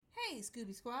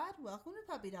Scooby Squad, welcome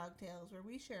to Puppy Dog Tales, where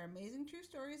we share amazing true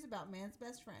stories about man's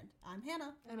best friend. I'm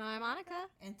Hannah. And I'm Monica.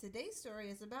 And today's story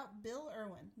is about Bill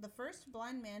Irwin, the first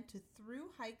blind man to through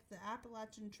hike the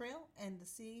Appalachian Trail and the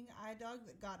seeing eye dog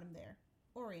that got him there,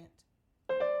 Orient.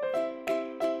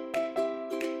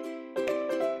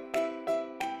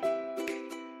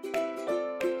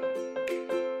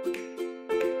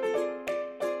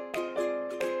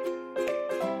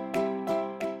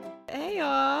 Hey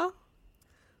y'all.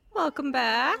 Welcome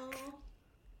back.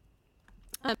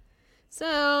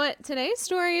 So today's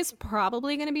story is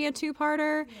probably going to be a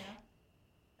two-parter.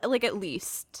 Yeah. Like at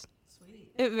least.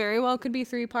 Sweet. It very well could be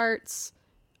 3 parts.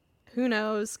 Who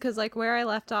knows? Because like where I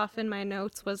left off in my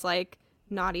notes was like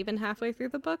not even halfway through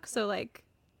the book. So like,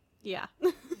 yeah.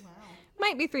 Wow.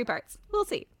 Might be 3 parts. We'll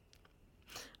see.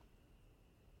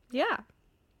 Yeah.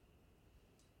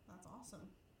 That's awesome.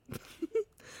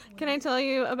 Can I tell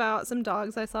you about some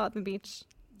dogs I saw at the beach?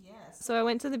 Yes. So I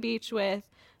went to the beach with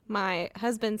my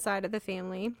husband's side of the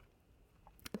family,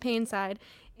 the Payne side,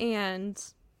 and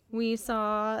we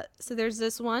saw, so there's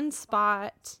this one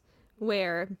spot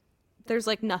where there's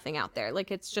like nothing out there.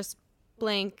 Like it's just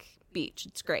blank beach.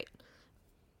 It's great.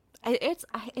 It's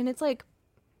like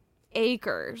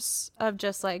acres of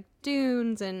just like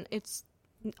dunes and it's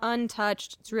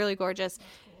untouched. It's really gorgeous.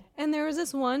 Cool. And there was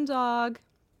this one dog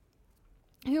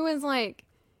who was like,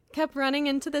 kept running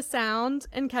into the sound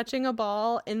and catching a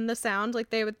ball in the sound. Like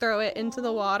they would throw it into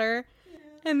the water.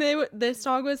 Yeah. And this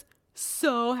dog was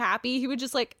so happy. He would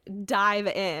just like dive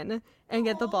in and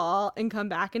get the ball and come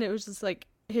back. And it was just like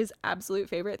his absolute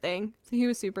favorite thing. So he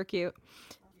was super cute.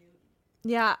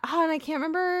 Yeah. Oh, and I can't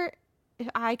remember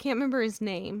his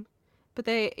name. But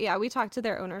we talked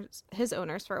to his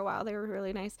owners for a while. They were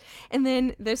really nice. And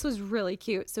then this was really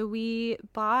cute. So we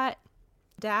bought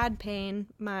Dad Payne,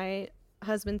 my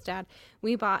husband's dad,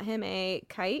 we bought him a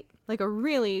kite, like a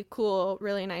really cool,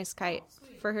 really nice kite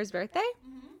for his birthday.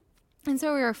 Mm-hmm. And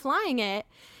so we were flying it,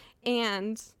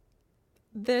 and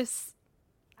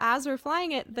as we're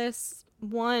flying it, this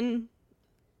one,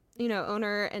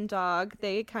 owner and dog,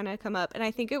 they kind of come up, and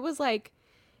I think it was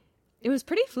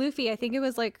pretty floofy. I think it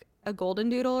was like a golden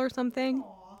doodle or something.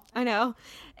 Aww. I know.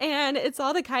 And it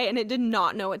saw the kite and it did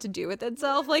not know what to do with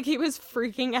itself. Like he was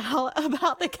freaking out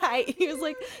about the kite. He was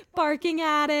like barking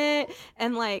at it.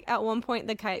 And like at one point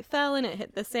the kite fell and it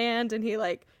hit the sand and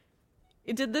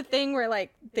it did the thing where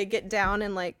like they get down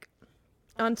and like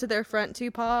onto their front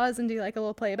 2 paws and do like a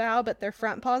little play bow, but their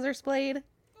front paws are splayed.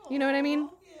 You know what I mean?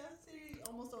 Yeah, see,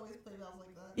 almost always play bows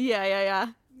like that. Yeah.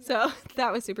 So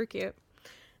that was super cute.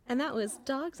 And that was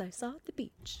dogs I saw at the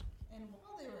beach. And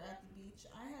while they were at the beach,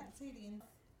 I had Sadie and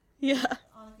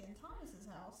Annika and Thomas's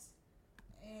house,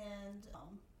 and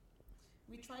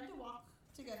we tried to walk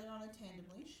together on a tandem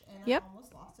leash, and I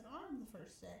almost lost an arm the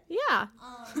first day. Yeah.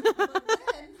 But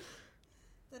then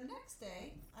the next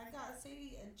day, I got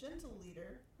Sadie a gentle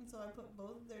leader, and so I put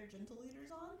both of their gentle leaders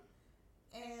on.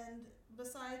 And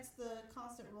besides the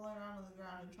constant rolling around on the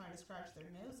ground and trying to scratch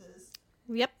their noses,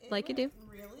 like you do.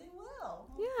 Really well.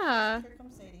 Yeah. Here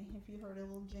comes Sadie. If you heard a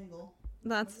little jingle.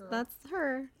 That's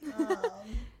her. Um,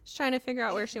 She's trying to figure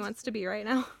out where she wants to be right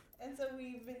now. And so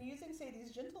we've been using Sadie's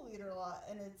gentle leader a lot,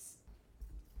 and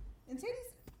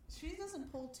she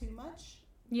doesn't pull too much.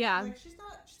 Yeah. Like she's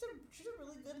a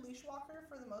really good leash walker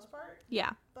for the most part.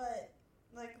 Yeah. But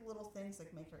like little things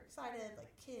like make her excited, like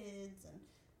kids and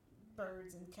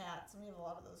birds and cats, and we have a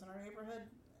lot of those in our neighborhood.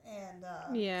 And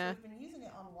so we've been using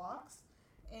it on walks,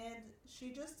 and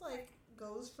she just like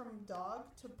goes from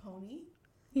dog to pony.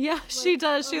 Yeah, like, she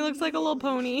does. She looks like a little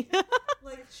pony.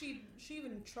 Like she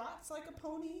even trots like a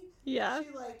pony. Yeah.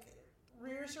 She like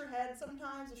rears her head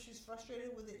sometimes if she's frustrated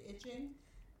with it itching.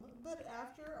 But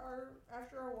after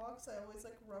our walks, I always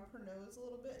like rub her nose a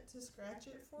little bit to scratch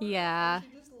it for her. Yeah. And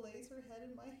she just lays her head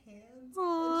in my hands.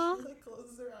 Aww. And she like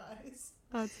closes her eyes.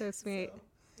 That's so sweet. So.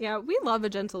 Yeah, we love a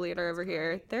gentle leader over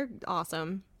here. They're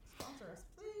awesome. Sponsor us,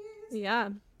 please. Yeah.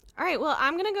 All right, well,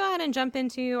 I'm going to go ahead and jump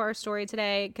into our story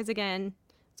today because, again,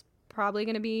 it's probably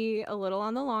going to be a little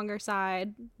on the longer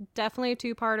side. Definitely a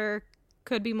 2-parter.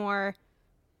 Could be more.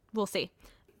 We'll see.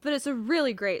 But it's a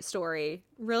really great story,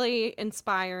 really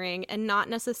inspiring, and not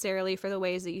necessarily for the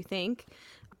ways that you think.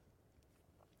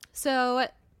 So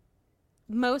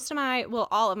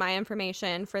all of my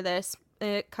information for this,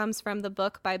 it comes from the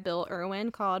book by Bill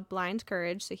Irwin called Blind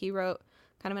Courage. So he wrote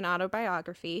kind of an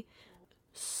autobiography.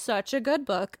 Such a good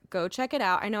book. Go check it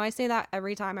out. I know I say that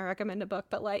every time I recommend a book,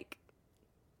 but like,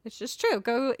 it's just true.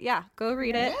 Go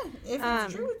read it. Yeah, if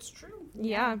it's true, it's true.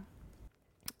 Yeah.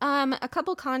 A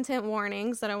couple content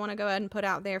warnings that I want to go ahead and put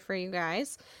out there for you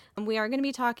guys. We are going to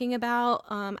be talking about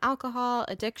alcohol,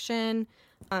 addiction.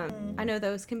 I know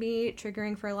those can be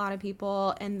triggering for a lot of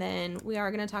people. And then we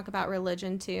are going to talk about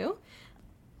religion too.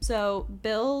 So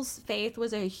Bill's faith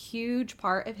was a huge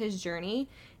part of his journey.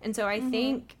 And so I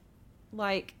think,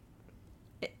 like,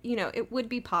 you know, it would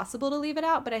be possible to leave it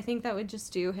out, but I think that would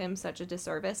just do him such a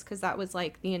disservice because that was,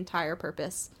 like, the entire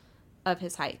purpose of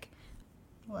his hike.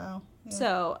 Wow. Yeah.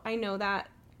 So I know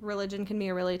that religion can be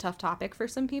a really tough topic for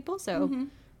some people. So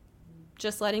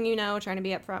just letting you know, trying to be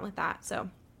upfront with that.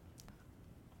 So,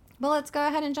 well, let's go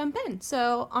ahead and jump in.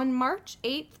 So on March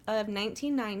 8th of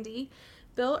 1990,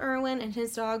 Bill Irwin and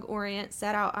his dog Orient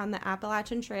set out on the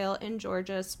Appalachian Trail in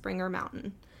Georgia's Springer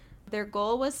Mountain. Their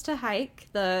goal was to hike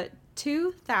the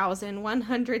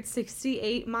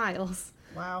 2,168 miles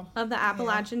of the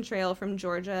Appalachian Trail from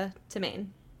Georgia to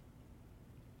Maine.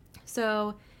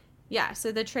 So, yeah,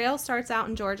 so the trail starts out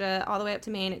in Georgia all the way up to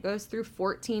Maine. It goes through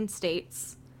 14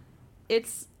 states.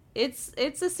 It's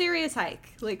a serious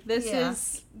hike. Like, this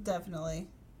is definitely.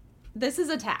 This is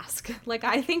a task. Like,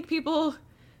 I think people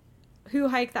who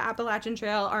hike the Appalachian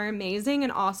Trail are amazing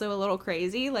and also a little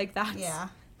crazy. Like,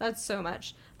 that's so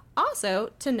much.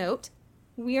 Also, to note,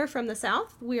 we are from the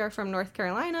South. We are from North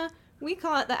Carolina. We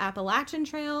call it the Appalachian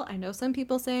Trail. I know some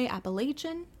people say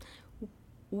Appalachian.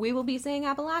 We will be saying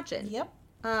Appalachian. Yep.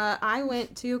 I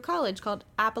went to college called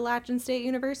Appalachian State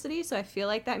University, so I feel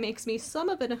like that makes me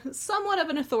somewhat of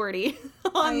an authority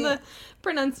on the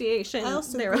pronunciation. I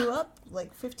also grew up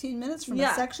like 15 minutes from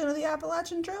a section of the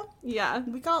Appalachian Trail. Yeah.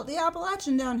 We call it the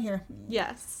Appalachian down here.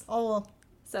 Yes. Oh.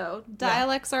 So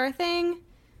dialects are a thing.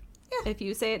 Yeah. If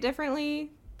you say it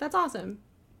differently, that's awesome.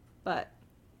 But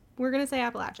we're going to say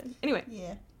Appalachian. Anyway.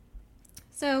 Yeah.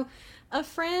 So a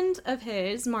friend of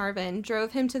his, Marvin,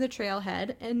 drove him to the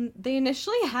trailhead, and they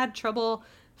initially had trouble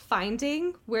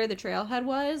finding where the trailhead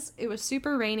was. It was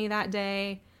super rainy that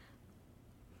day.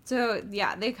 So,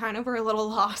 yeah, they kind of were a little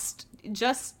lost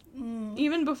just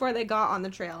even before they got on the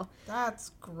trail.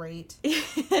 That's great.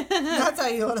 That's how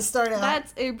you want to start out.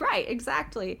 That's right,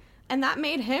 exactly. And that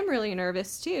made him really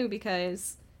nervous, too,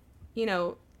 because, you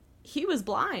know, he was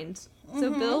blind.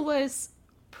 So Bill was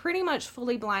pretty much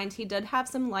fully blind. He did have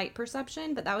some light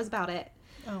perception, but that was about it.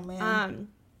 Oh, man.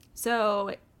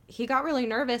 So he got really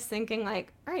nervous thinking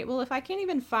like, all right, well, if I can't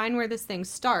even find where this thing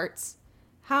starts,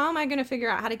 how am I going to figure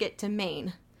out how to get to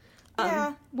Maine?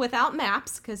 Without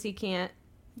maps, because he can't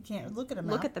look at a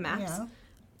map. Look at the maps. Yeah.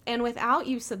 And without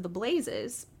use of the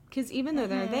blazes, because even though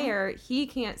they're there, he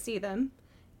can't see them.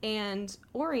 And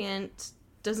Orient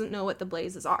doesn't know what the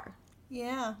blazes are.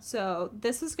 Yeah. So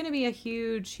this is going to be a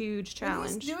huge, huge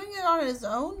challenge. And he's doing it on his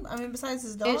own? I mean, besides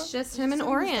his dog? It's just him and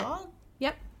Orient.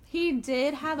 Yep. He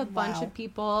did have a bunch of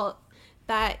people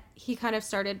that he kind of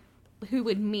started who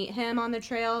would meet him on the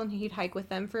trail, and he'd hike with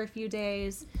them for a few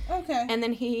days. Okay. And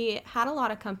then he had a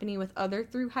lot of company with other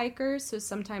thru hikers, so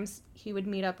sometimes he would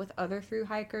meet up with other thru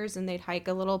hikers, and they'd hike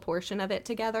a little portion of it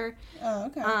together. Oh,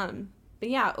 okay. But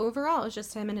yeah, overall, it's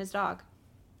just him and his dog.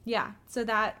 Yeah, so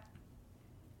that...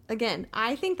 Again,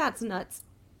 I think that's nuts,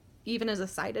 even as a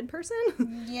sighted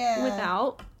person. Yeah.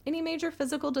 Without any major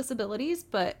physical disabilities.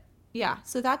 But, yeah,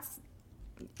 so that's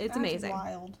amazing.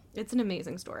 Wild. It's an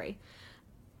amazing story.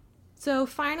 So,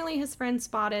 finally, his friend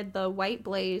spotted the white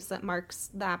blaze that marks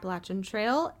the Appalachian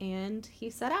Trail, and he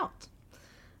set out.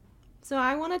 So,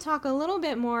 I want to talk a little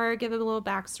bit more, give a little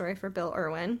backstory for Bill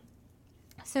Irwin.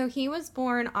 So, he was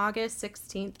born August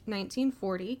 16th,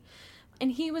 1940,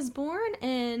 and he was born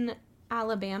in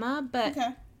Alabama, but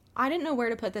I didn't know where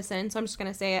to put this in, so I'm just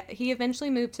going to say it. He eventually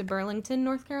moved to Burlington,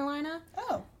 North Carolina.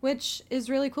 Oh. Which is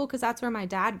really cool because that's where my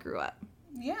dad grew up.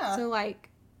 Yeah. So, like,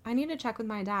 I need to check with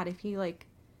my dad if he, like,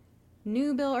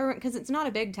 knew Bill Irwin, because it's not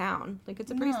a big town. Like,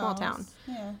 it's a pretty small town.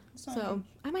 So,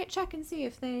 I might check and see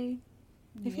if he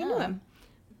knew him.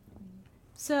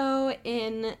 So,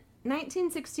 in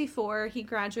 1964, he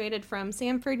graduated from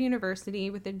Samford University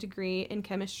with a degree in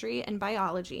chemistry and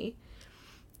biology.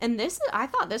 And I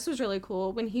thought this was really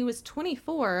cool. When he was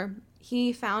 24,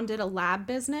 he founded a lab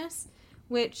business,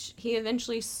 which he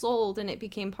eventually sold, and it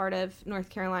became part of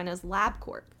North Carolina's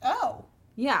LabCorp. Oh.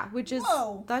 Yeah, which is,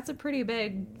 that's a pretty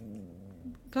big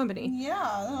company.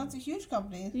 Yeah, no, it's a huge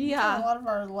company. Yeah. A lot of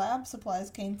our lab supplies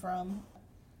came from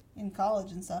in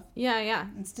college and stuff. Yeah, yeah.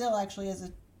 And still, actually, as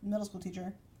a middle school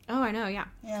teacher. Oh, I know, yeah.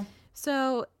 Yeah.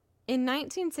 So, in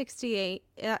 1968,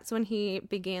 that's when he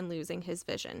began losing his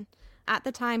vision. At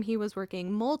the time, he was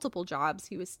working multiple jobs.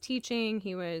 He was teaching.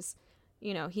 He was,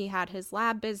 he had his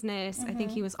lab business. I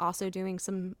think he was also doing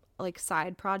some, like,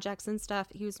 side projects and stuff.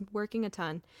 He was working a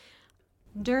ton.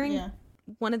 During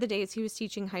one of the days he was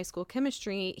teaching high school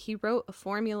chemistry, he wrote a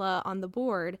formula on the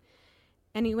board,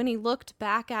 and when he looked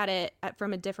back at it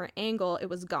from a different angle, it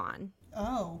was gone.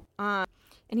 Oh.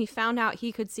 And he found out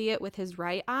he could see it with his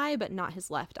right eye, but not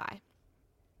his left eye.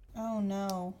 Oh,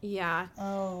 no. Yeah.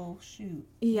 Oh, shoot.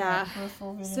 Yeah.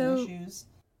 Peripheral vision issues.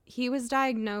 He was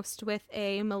diagnosed with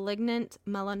a malignant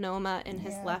melanoma in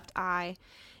his left eye,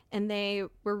 and they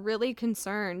were really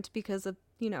concerned because of,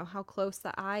 you know, how close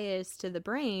the eye is to the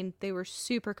brain. They were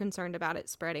super concerned about it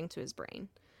spreading to his brain.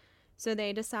 So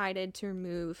they decided to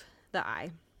remove the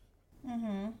eye.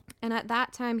 Mm-hmm. And at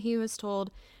that time, he was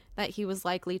told that he was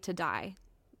likely to die.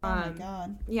 Oh, my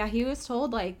God. Yeah, he was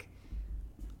told, like,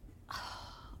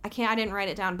 I didn't write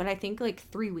it down, but I think, like,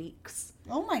 3 weeks.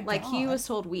 Oh, my God. Like, he was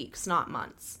told weeks, not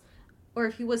months. Or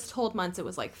if he was told months, it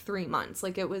was, like, 3 months.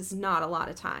 Like, it was not a lot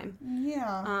of time.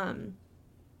 Yeah.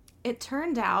 It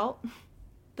turned out,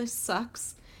 this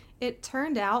sucks, it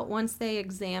turned out once they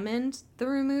examined the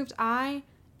removed eye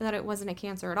that it wasn't a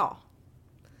cancer at all.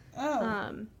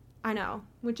 Oh. I know,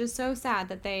 which is so sad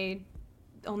that they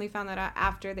only found that out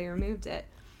after they removed it.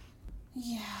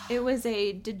 Yeah. It was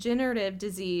a degenerative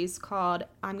disease called,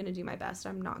 I'm going to do my best,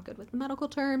 I'm not good with medical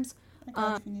terms,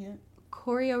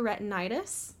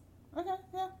 chorioretinitis. Okay,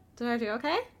 yeah. Did I do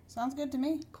okay? Sounds good to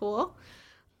me. Cool.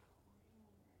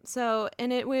 So,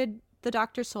 and the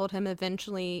doctors told him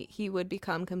eventually he would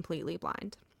become completely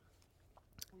blind.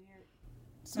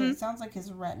 So it sounds like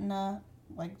his retina,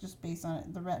 like just based on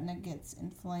it, the retina gets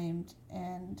inflamed,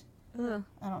 and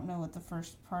I don't know what the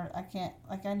first part, I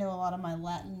know a lot of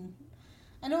Latin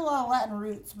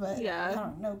roots, but I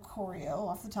don't know choreo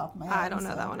off the top of my head. I don't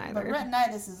know that one either. But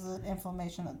retinitis is an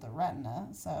inflammation of the retina,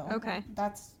 so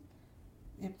that's,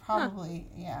 it probably,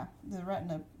 the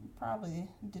retina probably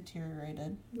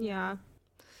deteriorated. Yeah.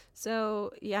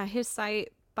 So, his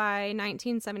sight, by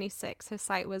 1976, his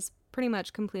sight was pretty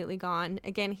much completely gone.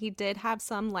 Again, he did have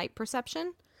some light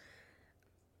perception,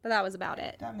 but that was about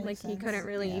it. That makes like, sense. He couldn't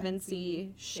really even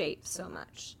see shapes so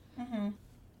much. Mm-hmm.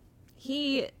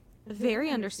 He very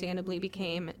understandably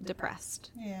became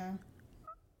depressed. Yeah.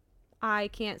 I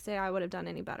can't say I would have done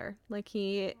any better. Like,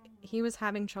 he was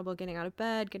having trouble getting out of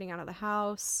bed, getting out of the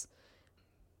house.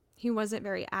 He wasn't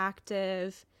very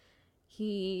active.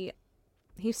 He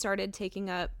started taking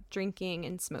up drinking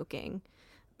and smoking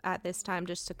at this time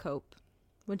just to cope,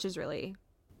 which is really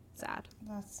sad.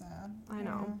 That's sad. I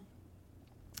know.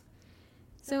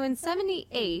 So in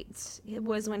 1978, it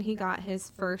was when he got his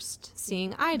first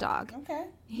seeing eye dog. Okay.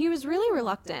 He was really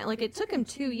reluctant. Like, it took him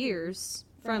 2 years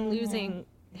from losing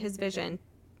his vision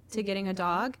to getting a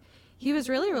dog. He was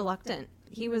really reluctant.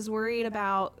 He was worried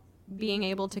about being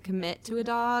able to commit to a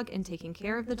dog and taking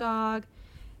care of the dog,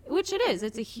 which it is.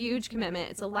 It's a huge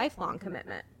commitment. It's a lifelong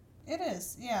commitment. It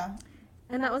is, yeah.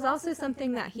 And that was also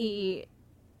something that he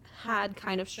had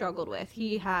kind of struggled with.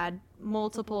 He had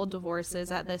multiple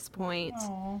divorces at this point.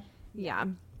 Aww. Yeah.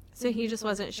 So he just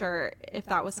wasn't sure if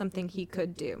that was something he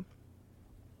could do.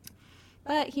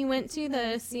 But he went to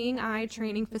the Seeing Eye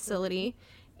training facility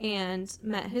and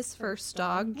met his first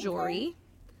dog, Jory. Okay.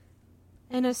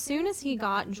 And as soon as he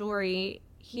got Jory,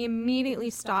 he immediately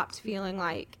stopped feeling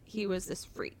like he was this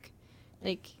freak.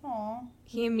 Like,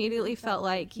 he immediately felt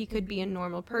like he could be a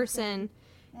normal person.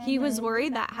 He was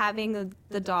worried that having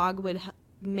the dog would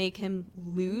make him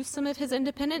lose some of his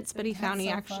independence, but he found he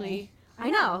actually... Funny.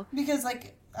 I know. Because,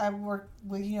 like, I work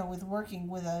with, with working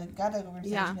with a guide dog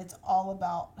organization, it's all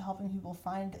about helping people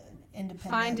find independence.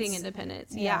 Finding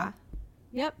independence, yeah.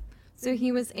 Yep. So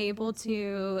he was able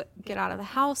to get out of the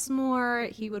house more.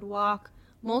 He would walk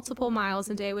multiple miles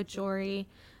a day with Jory,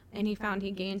 and he found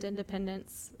he gained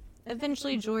independence.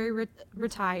 Eventually, Jory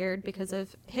retired because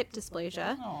of hip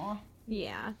dysplasia. Aww.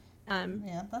 Yeah.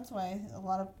 Yeah, that's why a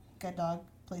lot of guide dog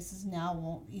places now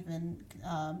won't even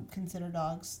consider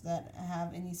dogs that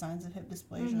have any signs of hip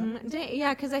dysplasia. Mm-hmm.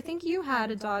 Yeah, because I think you had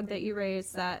a dog that you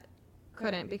raised that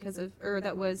couldn't because of, or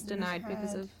that was denied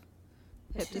because of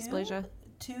hip dysplasia.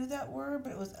 2 that were,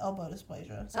 but it was elbow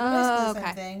dysplasia. So basically the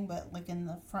same thing, but like in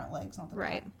the front legs, not the back.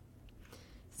 Right.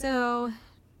 So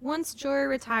once Jory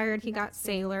retired, he got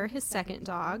Sailor, his second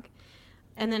dog.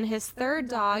 And then his third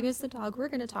dog is the dog we're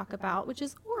going to talk about, which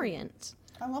is Orient.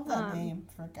 I love that name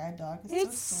for a guide dog.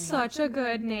 It's so such a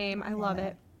good name. I love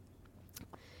it.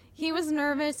 He was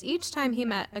nervous. Each time he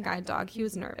met a guide dog, he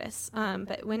was nervous.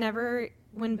 But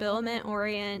when Bill met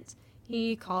Orient,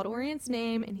 he called Orient's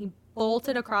name and he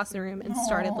bolted across the room and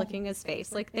started licking his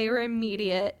face. Like, they were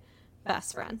immediate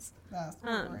best friends. That's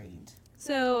great.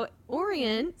 So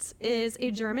Orient is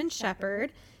a German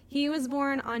Shepherd. He was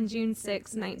born on June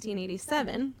 6,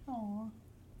 1987. Aww.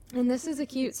 And this is a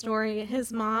cute story.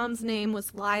 His mom's name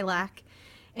was Lilac,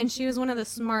 and she was one of the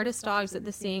smartest dogs that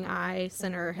the Seeing Eye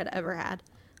Center had ever had.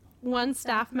 One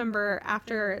staff member,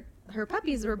 after her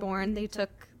puppies were born, they took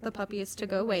the puppies to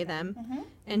go weigh them,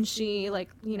 and she,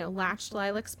 latched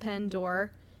Lilac's pen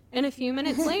door, and a few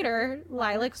minutes later,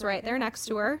 Lilac's right there next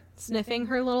to her, sniffing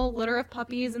her little litter of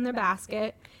puppies in the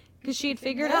basket, because she had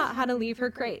figured out how to leave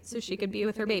her crate so she could be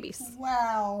with her babies.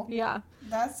 Wow. Yeah.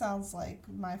 That sounds like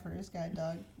my first guide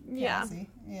dog, Cassie.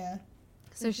 Yeah.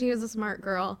 So she was a smart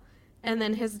girl. And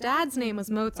then his dad's name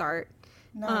was Mozart.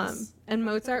 Nice. And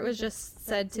Mozart was just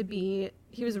said to be,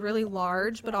 he was really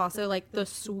large, but also like the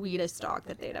sweetest dog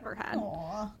that they'd ever had.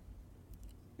 Aww.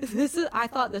 I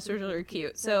thought this was really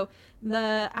cute. So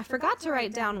I forgot to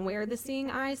write down where the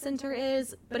Seeing Eye Center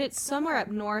is, but it's somewhere up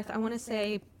north. I want to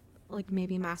say like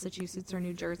maybe Massachusetts or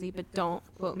New Jersey, but don't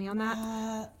quote me on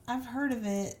that. I've heard of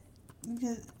it.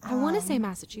 Because, I want to say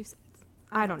Massachusetts.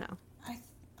 I don't know.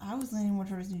 I was leaning more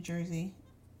towards New Jersey.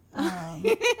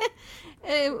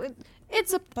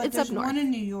 It's up there's north. One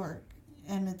in New York,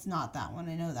 and it's not that one.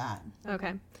 I know that.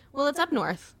 Okay. Well, it's up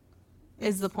north,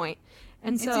 is the point.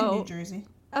 And it's so in New Jersey.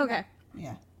 Okay.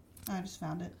 Yeah, I just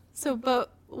found it. So,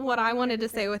 but what I wanted to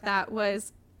say with that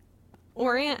was,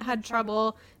 Orient had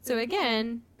trouble. So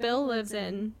again, Bill lives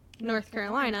in North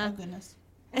Carolina. Oh goodness.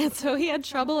 And so he had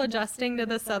trouble adjusting to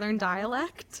the Southern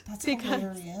dialect. That's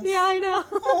hilarious. Yeah, I know.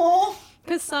 Aww.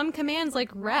 Because some commands, like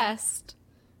rest,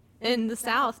 in the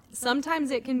South, sometimes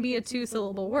it can be a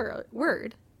 2-syllable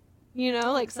word.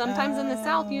 Like sometimes in the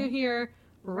South you hear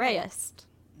rest.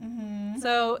 Mm-hmm.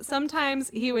 So sometimes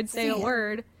he would say a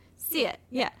word. See it,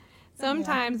 yeah.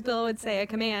 Sometimes Bill would say a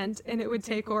command, and it would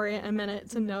take Orient a minute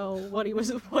to know what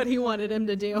he wanted him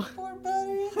to do. Poor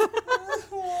buddy.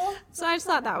 So I just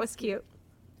thought that was cute.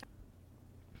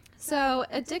 So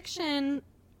addiction,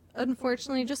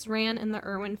 unfortunately, just ran in the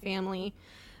Irwin family.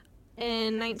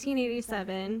 In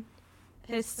 1987,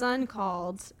 his son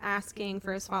called asking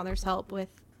for his father's help with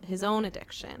his own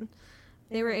addiction.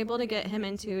 They were able to get him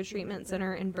into a treatment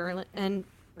center in Birmingham,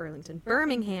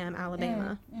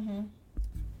 Alabama. Mm-hmm.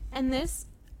 And this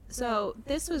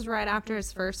was right after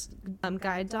his first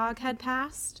guide dog had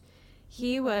passed.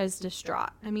 He was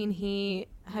distraught. I mean, he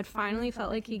had finally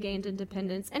felt like he gained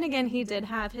independence. And again, he did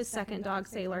have his second dog,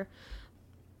 Sailor.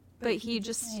 But he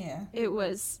just, it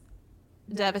was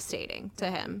devastating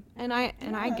to him. And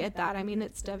I get that. I mean,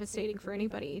 it's devastating for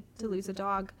anybody to lose a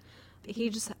dog. He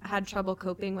just had trouble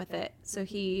coping with it. So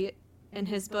in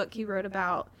his book, he wrote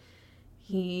about,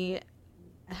 he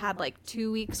had like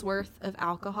 2 weeks worth of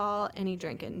alcohol and he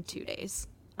drank it in 2 days.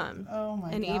 Oh my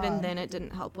God. And even then it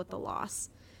didn't help with the loss.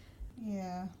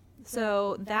 Yeah.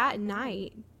 So that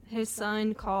night, his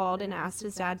son called and asked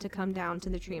his dad to come down to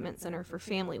the treatment center for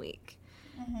Family Week.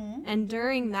 Mm-hmm. And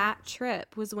during that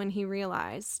trip was when he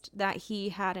realized that he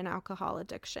had an alcohol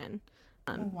addiction.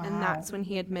 Wow. And that's when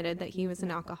he admitted that he was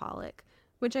an alcoholic,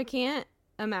 which I can't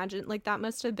imagine. Like, that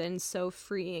must have been so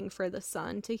freeing for the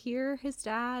son to hear his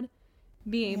dad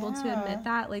be able to admit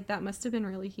that. Like, that must have been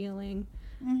really healing.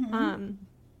 Mm-hmm.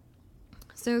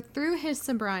 So through his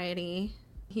sobriety,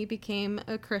 he became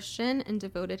a Christian and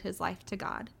devoted his life to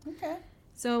God. Okay.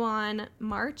 So on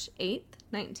March 8th,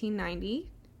 1990,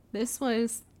 this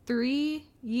was 3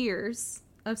 years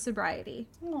of sobriety.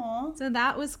 Aww. So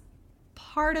that was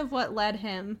part of what led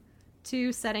him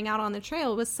to setting out on the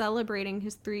trail, was celebrating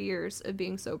his 3 years of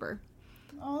being sober.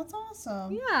 Oh, that's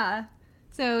awesome. Yeah.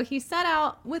 So he set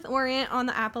out with Orient on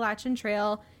the Appalachian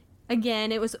Trail.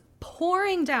 Again, it was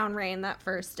pouring down rain that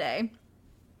first day.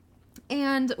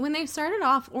 And when they started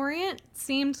off, Orient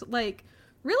seemed like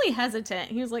really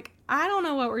hesitant. He was like, I don't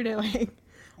know what we're doing.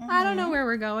 Mm-hmm. I don't know where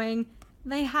we're going.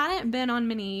 They hadn't been on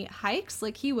many hikes.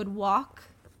 Like, they would walk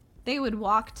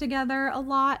together a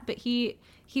lot, but he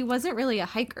wasn't really a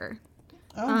hiker.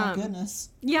 Oh my goodness.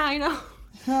 Yeah, I know.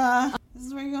 This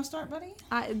is where you're gonna start, buddy?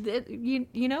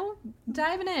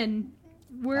 Diving in.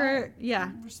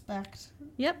 Respect.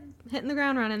 Yep, hitting the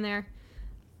ground running there.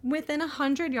 Within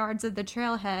 100 yards of the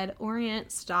trailhead,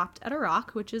 Orient stopped at a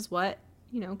rock, which is what,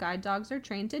 guide dogs are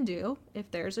trained to do.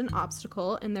 If there's an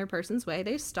obstacle in their person's way,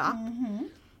 they stop. Mm-hmm.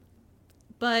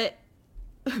 But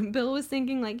Bill was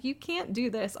thinking, like, you can't do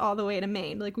this all the way to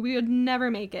Maine. Like, we would never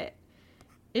make it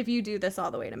if you do this all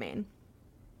the way to Maine.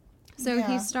 So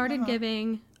he started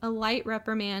giving a light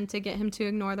reprimand to get him to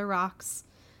ignore the rocks.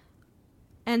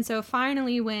 And so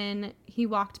finally, when he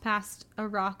walked past a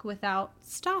rock without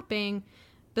stopping,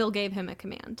 Bill gave him a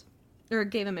command, or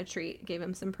gave him a treat, gave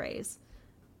him some praise.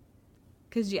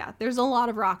 Because, there's a lot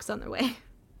of rocks on the way.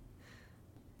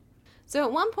 So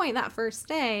at one point that first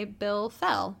day, Bill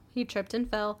fell. He tripped and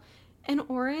fell. And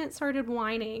Orient started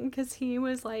whining because he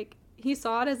was like, he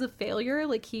saw it as a failure.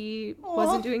 Like, he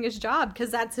wasn't doing his job,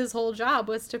 because that's his whole job,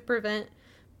 was to prevent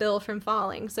Bill from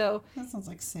falling. So that sounds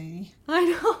like Sadie.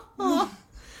 I know.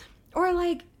 Or,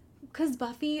 like, because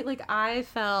Buffy, like, I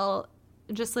fell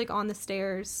just, like, on the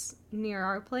stairs near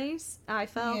our place. I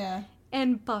fell. Yeah.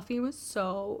 And Buffy was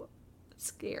so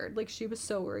scared. Like, she was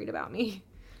so worried about me.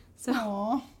 So,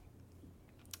 aww.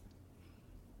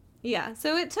 Yeah.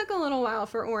 So it took a little while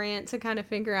for Orient to kind of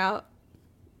figure out,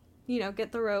 you know,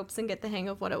 get the ropes and get the hang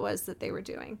of what it was that they were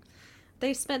doing.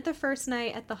 They spent the first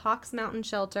night at the Hawks Mountain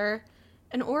shelter,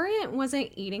 and Orient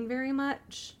wasn't eating very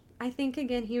much. I think,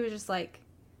 again, he was just like,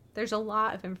 there's a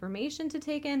lot of information to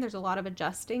take in. There's a lot of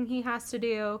adjusting he has to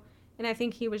do. And I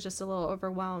think he was just a little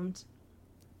overwhelmed.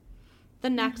 The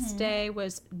next day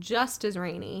was just as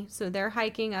rainy. So they're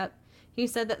hiking up. He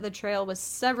said that the trail was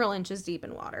several inches deep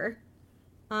in water.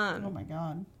 Oh, my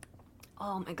God.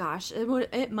 Oh, my gosh.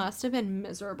 It must have been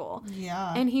miserable.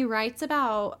 Yeah. And he writes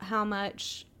about how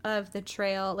much of the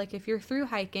trail, like, if you're through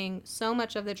hiking, so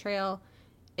much of the trail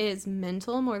is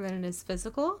mental more than it is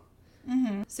physical.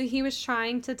 Mm-hmm. So he was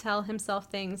trying to tell himself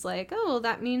things like, oh,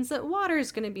 that means that water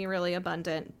is going to be really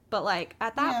abundant. But, like,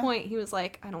 at that point, he was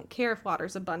like, I don't care if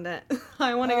water's abundant.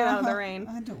 I want to get out of the rain.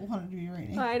 I don't want it to be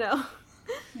raining. I know.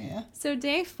 Yeah. So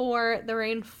day 4, the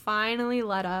rain finally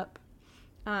let up.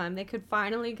 They could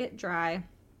finally get dry.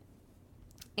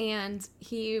 And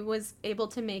he was able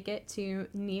to make it to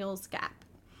Neal's Gap.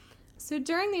 So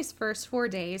during these first 4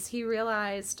 days, he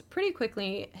realized pretty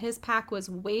quickly his pack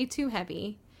was way too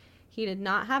heavy. He did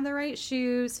not have the right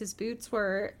shoes. His boots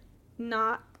were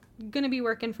not going to be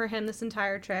working for him this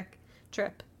entire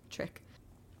trip.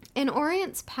 And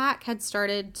Orient's pack had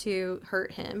started to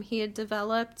hurt him. He had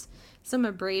developed some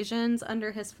abrasions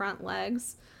under his front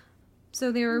legs. So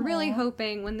they were really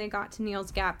hoping when they got to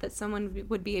Neal's Gap that someone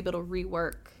would be able to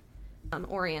rework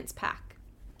Orient's pack.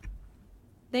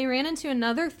 They ran into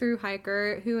another thru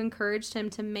hiker who encouraged him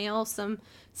to mail some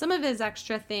of his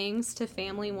extra things to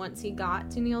family once he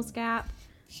got to Neal's Gap.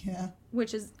 Yeah.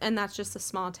 And that's just a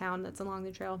small town that's along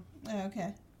the trail. Oh,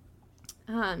 okay.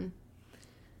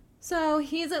 So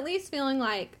he's at least feeling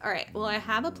like, all right, well, I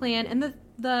have a plan. And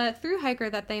the thru hiker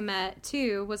that they met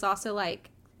too was also like,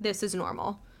 this is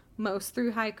normal. Most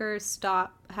thru hikers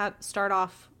start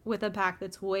off with a pack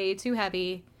that's way too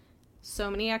heavy. So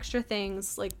many extra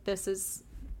things. Like, this is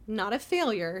not a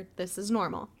failure. This is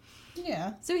normal.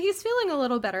 Yeah. So he's feeling a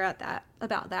little better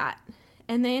about that.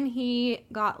 And then he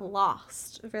got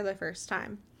lost for the first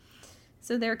time.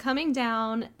 So they're coming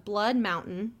down Blood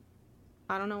Mountain.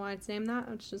 I don't know why it's named that.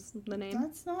 It's just the name.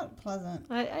 That's not pleasant.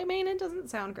 I mean, it doesn't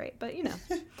sound great, but you know.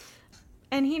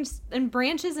 And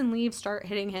branches and leaves start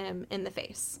hitting him in the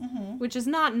face, which is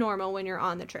not normal when you're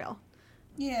on the trail.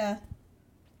 Yeah.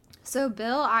 So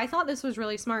Bill, I thought this was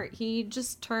really smart. He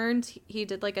just he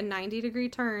did like a 90-degree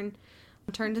turn,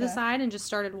 turned to the side and just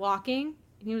started walking.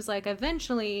 And he was like,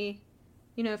 eventually,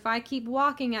 you know, if I keep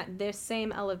walking at this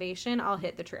same elevation, I'll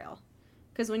hit the trail.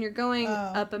 Because when you're going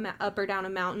up or down a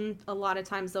mountain, a lot of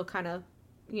times they'll kind of,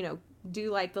 you know, do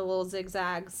like the little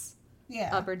zigzags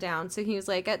up or down. So he was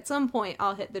like, at some point,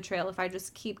 I'll hit the trail if I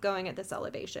just keep going at this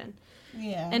elevation.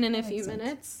 Yeah. And in a few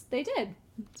minutes, they did.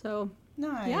 So,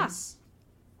 nice. Yeah.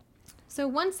 So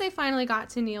once they finally got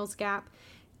to Neal's Gap,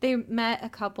 they met a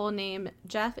couple named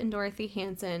Jeff and Dorothy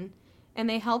Hansen, and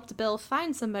they helped Bill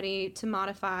find somebody to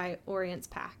modify Orient's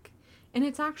pack. And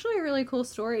it's actually a really cool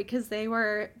story because they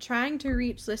were trying to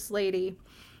reach this lady,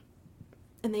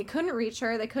 and they couldn't reach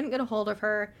her. They couldn't get a hold of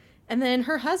her. And then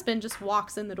her husband just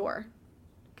walks in the door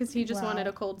because he just wanted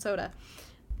a cold soda.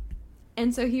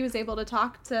 And so he was able to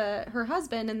talk to her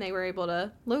husband, and they were able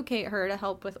to locate her to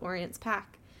help with Orient's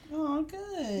pack. Oh,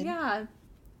 good. Yeah.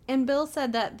 And Bill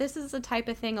said that this is the type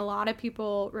of thing a lot of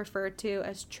people refer to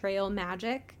as trail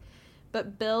magic,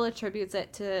 but Bill attributes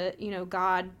it to, you know,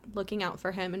 God looking out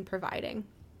for him and providing.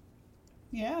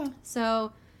 Yeah.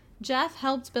 So Jeff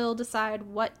helped Bill decide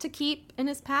what to keep in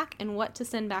his pack and what to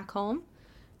send back home.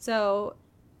 So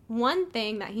one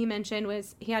thing that he mentioned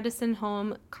was he had to send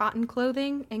home cotton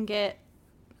clothing and get,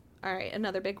 all right,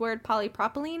 another big word,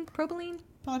 polypropylene?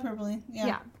 Polypropylene, yeah.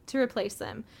 Yeah, to replace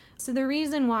them. So the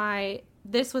reason why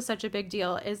this was such a big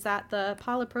deal is that the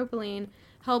polypropylene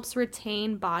helps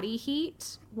retain body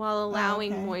heat while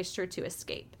allowing moisture to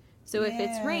escape. So if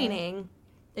it's raining,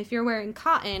 if you're wearing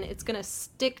cotton, it's going to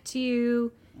stick to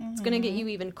you. It's going to get you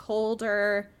even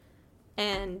colder.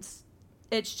 And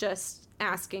it's just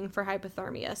asking for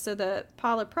hypothermia. So the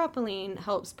polypropylene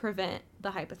helps prevent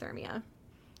the hypothermia.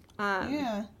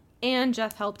 And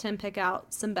Jeff helped him pick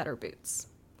out some better boots.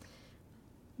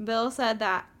 Bill said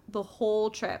that the whole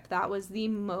trip, that was the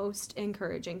most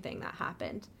encouraging thing that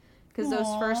happened. because those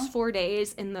first 4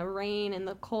 days in the rain and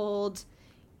the cold,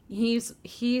 he's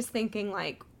thinking,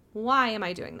 like, why am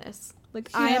I doing this? Like,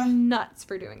 I am nuts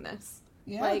for doing this.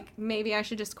 Yeah. Like, maybe I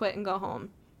should just quit and go home.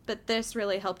 But this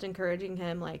really helped encouraging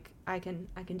him, like, I can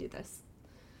do this.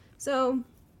 So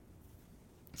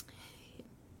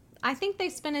I think they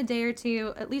spent a day or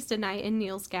two, at least a night, in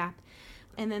Neel's Gap.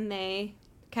 And then they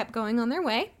kept going on their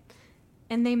way.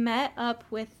 And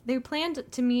they planned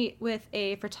to meet with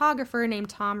a photographer named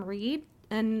Tom Reed.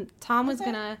 And Tom was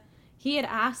he had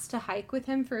asked to hike with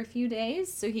him for a few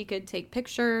days so he could take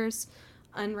pictures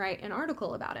and write an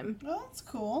article about him. Oh, that's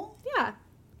cool. Yeah.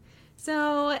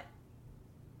 So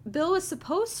Bill was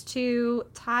supposed to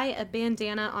tie a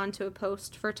bandana onto a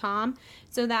post for Tom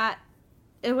so that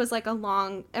it was like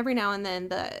every now and then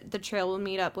the trail will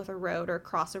meet up with a road or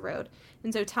cross a road.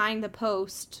 And so tying the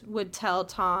post would tell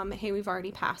Tom, hey, we've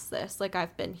already passed this. Like,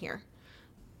 I've been here.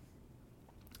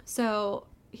 So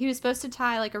he was supposed to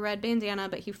tie like a red bandana,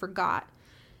 but he forgot.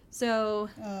 So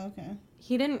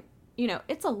he didn't,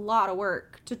 it's a lot of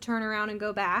work to turn around and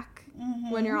go back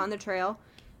when you're on the trail.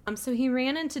 So he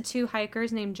ran into 2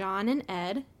 hikers named John and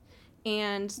Ed.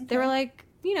 And they were like,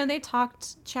 they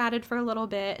chatted for a little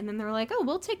bit, and then they were like, oh,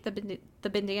 we'll take the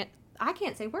bandana. I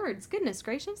can't say words. Goodness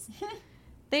gracious.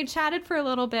 They chatted for a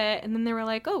little bit, and then they were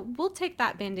like, oh, we'll take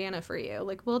that bandana for you.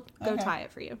 Like, we'll go tie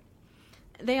it for you.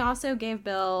 They also gave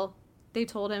Bill, they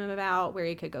told him about where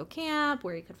he could go camp,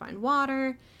 where he could find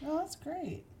water. Oh, that's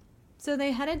great. So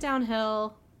they headed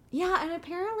downhill. Yeah, and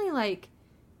apparently, like,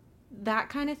 that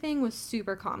kind of thing was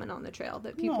super common on the trail,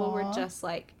 that people were just,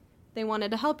 like, they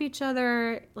wanted to help each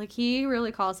other. Like, he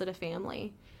really calls it a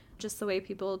family, just the way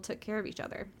people took care of each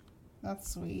other.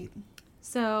 That's sweet.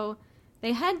 So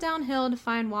they head downhill to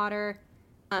find water.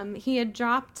 They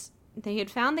had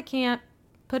found the camp,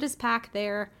 put his pack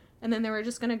there, and then they were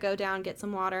just going to go down, get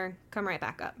some water, come right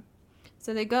back up.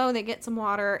 So they get some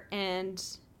water, and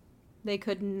they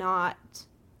could not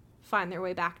find their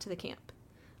way back to the camp.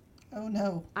 Oh,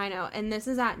 no. I know. And this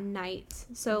is at night.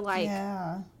 So, like,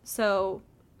 so,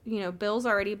 Bill's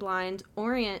already blind.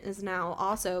 Orient is now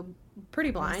also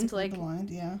pretty blind. Like, blind,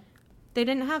 yeah. They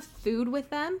didn't have food with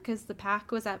them because the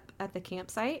pack was at the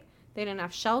campsite. They didn't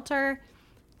have shelter.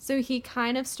 So he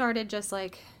kind of started just,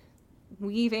 like,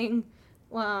 weaving,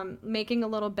 making a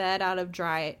little bed out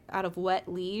of wet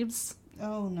leaves.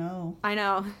 Oh, no. I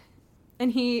know.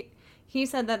 And he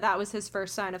said that was his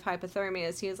first sign of hypothermia,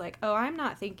 is he was like, oh, I'm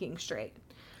not thinking straight.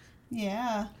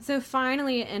 Yeah. So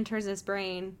finally it enters his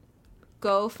brain,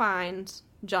 go find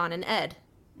John and Ed.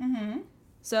 Mm-hmm.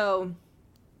 So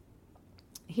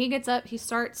he gets up, he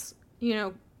starts,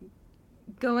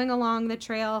 going along the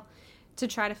trail to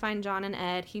try to find John and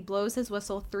Ed. He blows his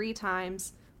whistle 3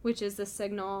 times, which is the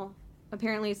signal.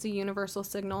 Apparently it's a universal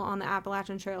signal on the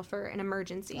Appalachian Trail for an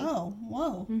emergency. Oh,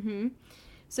 whoa. Mm-hmm.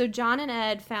 So John and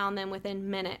Ed found them within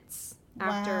minutes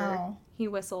after he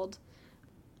whistled.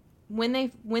 When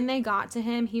they got to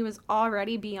him, he was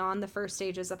already beyond the first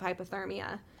stages of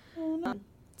hypothermia. Oh, no.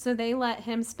 So they let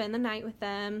him spend the night with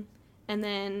them. And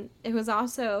then it was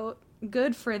also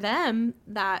good for them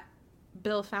that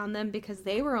Bill found them because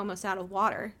they were almost out of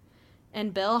water.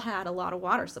 And Bill had a lot of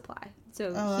water supply.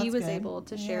 So he was able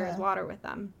to share his water with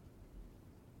them.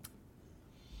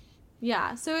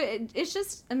 Yeah, so it's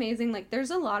just amazing. Like,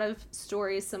 there's a lot of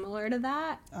stories similar to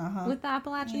that with the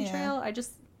Appalachian Trail.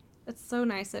 It's so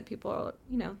nice that people,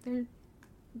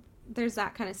 there's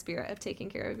that kind of spirit of taking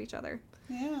care of each other.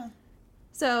 Yeah.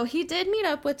 So he did meet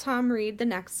up with Tom Reed the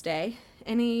next day,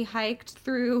 and he hiked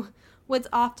through what's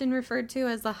often referred to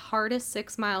as the hardest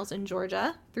 6 miles in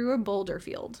Georgia, through a boulder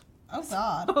field. Oh,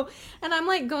 God. And I'm,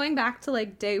 like, going back to,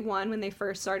 like, day 1 when they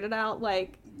first started out,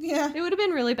 like, yeah, it would have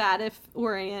been really bad if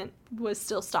Orient was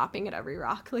still stopping at every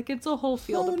rock. Like, it's a whole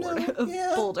field of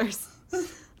boulders.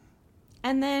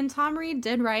 And then Tom Reed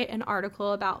did write an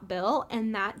article about Bill,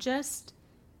 and that just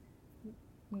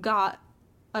got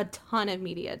a ton of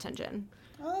media attention.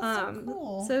 Oh, that's so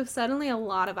cool. So suddenly a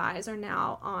lot of eyes are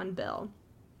now on Bill.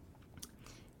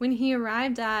 When he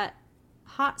arrived at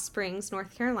Hot Springs,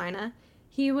 North Carolina,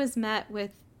 he was met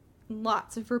with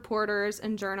lots of reporters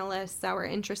and journalists that were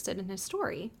interested in his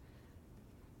story.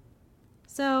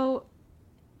 So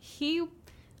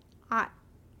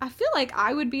I feel like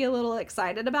I would be a little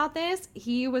excited about this.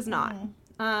 He was not.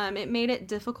 It made it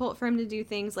difficult for him to do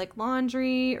things like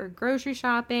laundry or grocery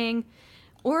shopping,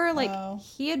 or like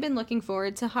he had been looking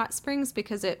forward to Hot Springs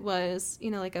because it was,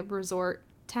 like a resort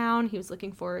town. He was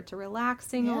looking forward to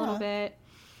relaxing a little bit.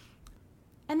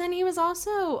 And then he was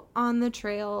also on the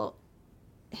trail.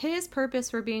 His purpose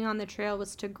for being on the trail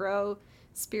was to grow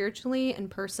spiritually and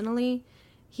personally.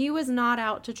 he was not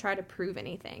out to try to prove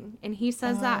anything. And he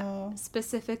says that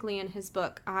specifically in his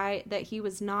book, that he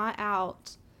was not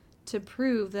out to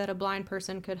prove that a blind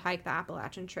person could hike the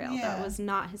Appalachian Trail. Yeah. That was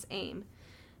not his aim.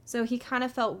 So he kind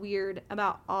of felt weird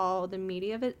about all the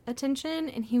media attention,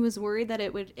 and he was worried that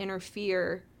it would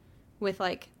interfere with,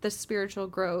 like, the spiritual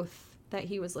growth that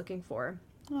he was looking for.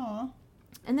 Aww.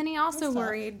 And then he also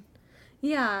worried...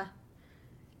 Yeah.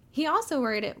 He also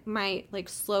worried it might, like,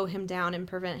 slow him down and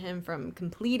prevent him from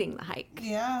completing the hike.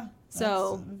 Yeah.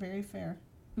 So very fair.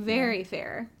 Very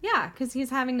fair. Yeah, because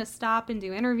he's having to stop and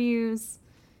do interviews.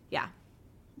 Yeah.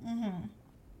 Mm-hmm.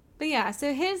 But yeah,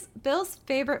 so Bill's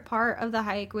favorite part of the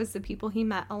hike was the people he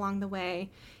met along the way.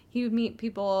 He would meet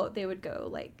people, they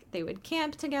would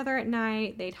camp together at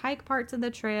night, they'd hike parts of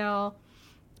the trail.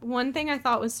 One thing I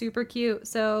thought was super cute,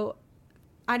 so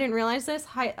I didn't realize this,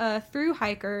 through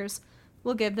hikers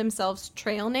will give themselves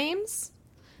trail names.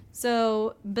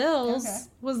 So Bill's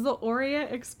was the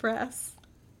Orient Express.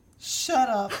 Shut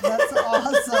up, that's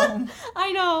awesome.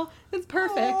 I know, it's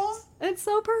perfect. Aww. It's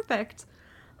so perfect.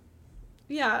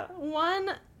 Yeah,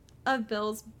 one of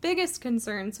Bill's biggest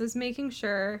concerns was making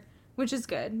sure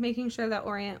that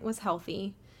Orient was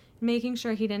healthy, making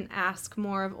sure he didn't ask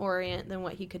more of Orient than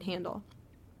what he could handle.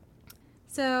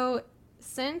 So,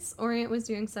 since Orient was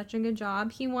doing such a good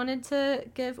job, he wanted to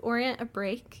give Orient a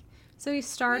break. So he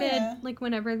started, like,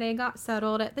 whenever they got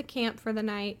settled at the camp for the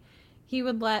night, he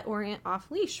would let Orient off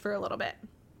leash for a little bit,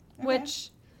 which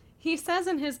he says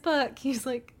in his book, he's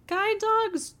like, guide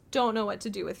dogs don't know what to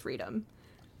do with freedom.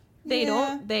 They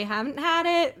haven't had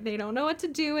it. They don't know what to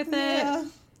do with it.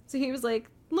 So he was like,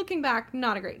 looking back,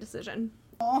 not a great decision.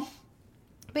 Aww.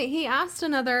 But he asked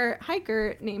another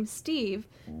hiker named Steve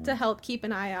to help keep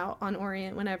an eye out on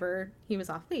Orient whenever he was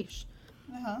off leash.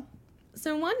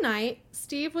 So one night,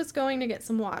 Steve was going to get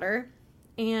some water,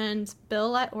 and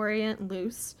Bill let Orient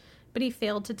loose, but he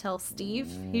failed to tell Steve.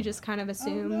 He just kind of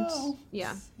assumed. Oh, no.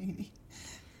 Yeah.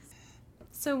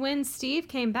 So when Steve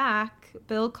came back,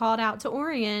 Bill called out to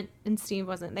Orient, and Steve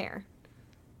wasn't there.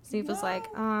 Steve was like,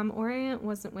 Orient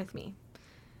wasn't with me.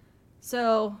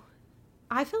 So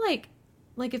I feel like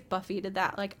if Buffy did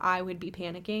that, like, I would be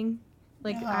panicking.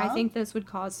 Like, I think this would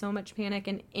cause so much panic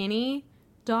in any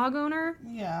dog owner.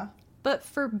 Yeah. But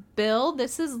for Bill,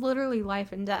 this is literally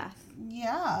life and death.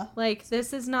 Yeah. Like,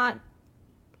 this is not,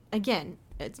 again,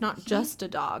 it's not just a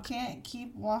dog. Can't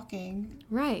keep walking.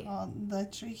 Right. On the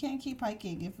tree. Can't keep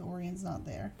hiking if Orient's not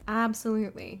there.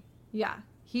 Absolutely. Yeah.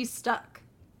 He's stuck.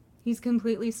 He's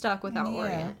completely stuck without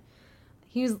Orient.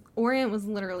 Orient was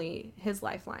literally his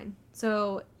lifeline.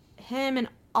 So him and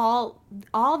all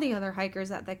the other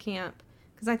hikers at the camp,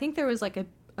 because I think there was like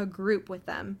a group with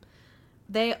them,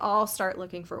 they all start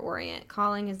looking for Orient,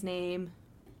 calling his name,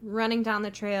 running down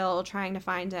the trail, trying to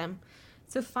find him.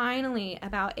 So finally,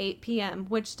 about 8 p.m.,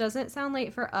 which doesn't sound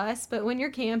late for us, but when you're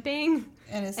camping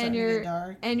and it's starting to get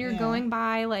dark, and you're going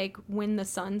by like when the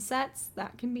sun sets,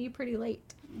 that can be pretty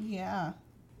late. Yeah.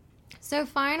 So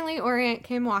finally, Orient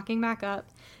came walking back up,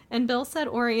 and Bill said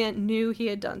Orient knew he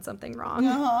had done something wrong.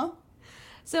 Uh-huh.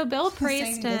 So Bill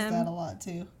praised him. Does that a lot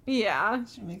too. Yeah.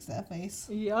 She makes that face.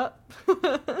 Yep.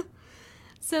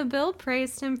 So Bill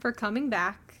praised him for coming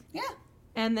back. Yeah.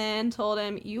 And then told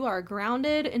him, you are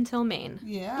grounded until Maine.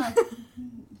 Yeah.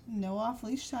 No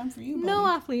off-leash time for you, buddy. No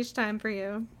off-leash time for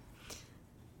you.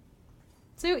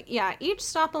 So, yeah, each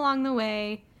stop along the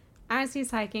way, as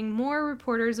he's hiking, more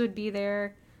reporters would be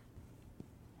there.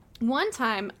 One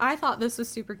time, I thought this was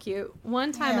super cute.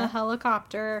 One time, a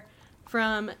helicopter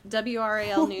from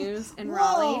WRAL News in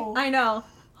Raleigh. I know.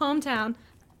 Hometown.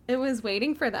 It was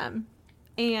waiting for them.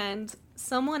 And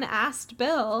someone asked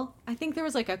Bill, I think there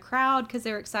was like a crowd because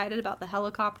they were excited about the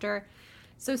helicopter.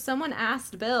 So someone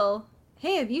asked Bill,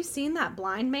 hey, have you seen that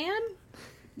blind man?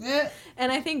 Yeah.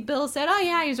 And I think Bill said, oh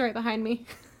yeah, he's right behind me.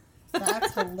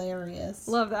 That's hilarious.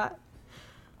 Love that.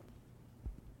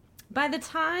 By the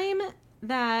time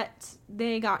that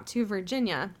they got to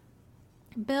Virginia,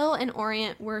 Bill and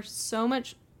Orient were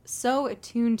so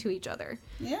attuned to each other.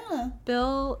 Yeah.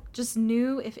 Bill just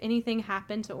knew if anything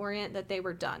happened to Orient that they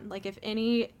were done. Like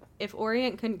if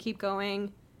Orient couldn't keep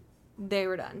going, they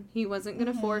were done. He wasn't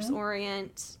going to force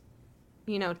Orient,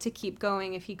 to keep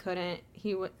going if he couldn't.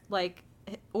 He would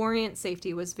Orient's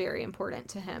safety was very important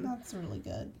to him. That's really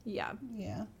good. Yeah.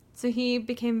 Yeah. So he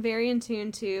became very in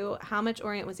tune to how much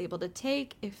Orient was able to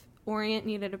take. If Orient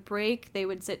needed a break, they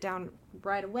would sit down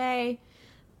right away.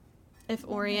 If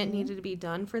Orient needed to be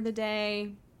done for the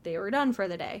day, they were done for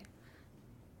the day.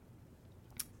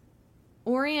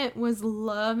 Orient was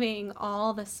loving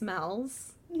all the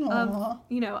smells of,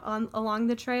 along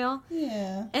the trail.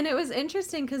 Yeah. And it was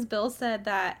interesting because Bill said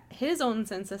that his own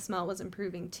sense of smell was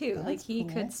improving too. That's like he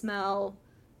cool. could smell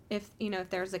if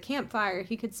there's a campfire,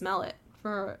 he could smell it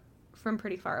from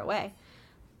pretty far away.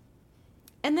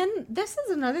 And then this is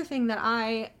another thing that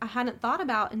I hadn't thought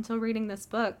about until reading this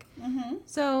book. Mm-hmm.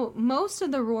 So most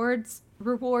of the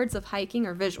rewards of hiking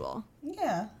are visual.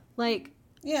 Yeah. Like,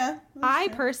 yeah. I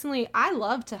personally, I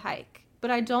love to hike, but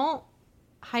I don't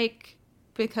hike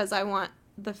because I want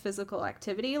the physical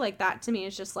activity. Like, that to me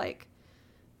is just like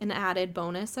an added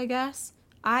bonus, I guess.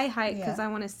 I hike because I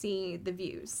want to see the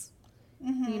views.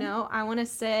 Mm-hmm. I want to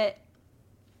sit.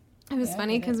 It was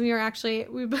funny because we were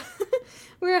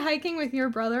hiking with your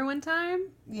brother one time.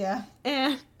 Yeah.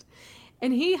 And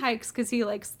he hikes because he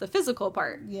likes the physical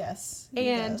part. Yes.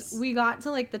 And does. We got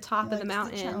to like the top of the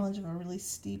mountain. The challenge of a really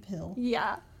steep hill.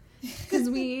 Yeah. Because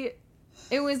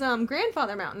it was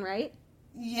Grandfather Mountain, right?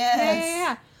 Yes.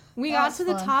 Yeah. We got to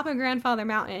the top of Grandfather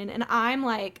Mountain, and I'm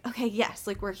like, okay, yes,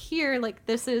 like we're here. Like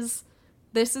this is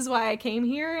why I came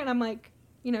here. And I'm like,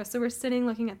 so we're sitting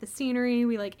looking at the scenery.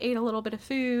 We like ate a little bit of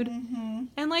food. Mm-hmm.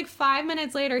 And like 5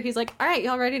 minutes later, he's like, all right,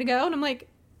 y'all ready to go? And I'm like,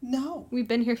 no. We've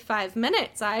been here 5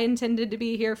 minutes. I intended to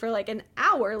be here for like an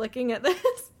hour looking at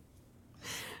this.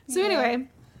 So anyway.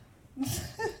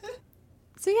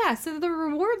 So the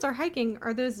rewards are hiking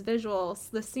are those visuals,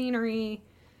 the scenery,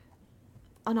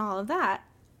 and all of that.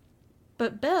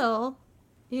 But Bill,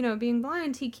 being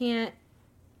blind, he can't,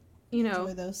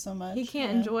 enjoy those so much. He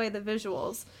can't enjoy the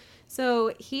visuals.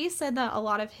 So he said that a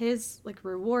lot of his like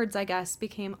rewards, I guess,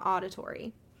 became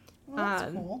auditory. Well,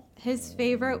 that's cool. His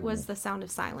favorite was the sound of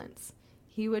silence.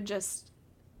 He would just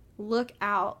look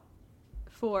out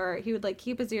he would like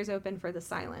keep his ears open for the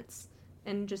silence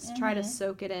and just try to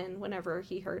soak it in whenever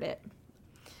he heard it.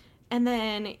 And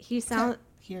then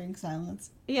hearing silence.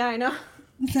 Yeah, I know.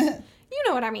 You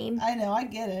know what I mean. I know, I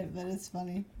get it, but it's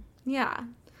funny. Yeah.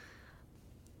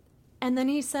 And then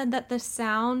he said that the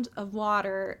sound of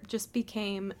water just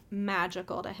became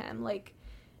magical to him. Like,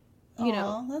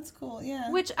 that's cool, yeah.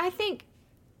 Which I think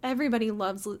everybody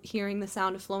loves hearing the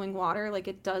sound of flowing water. Like,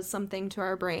 it does something to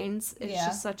our brains. It's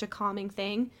just such a calming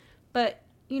thing. But,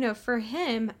 for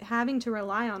him, having to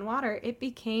rely on water, it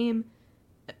became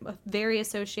very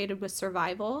associated with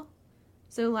survival.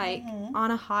 So, like, on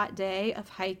a hot day of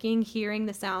hiking, hearing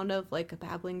the sound of, like, a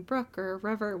babbling brook or a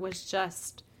river was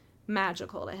just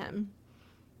magical to him.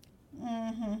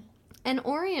 Mm-hmm. And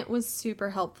Orient was super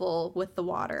helpful with the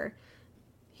water.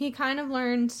 He kind of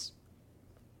learned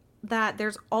that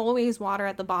there's always water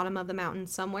at the bottom of the mountain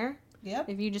somewhere. Yep.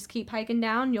 If you just keep hiking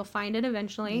down, you'll find it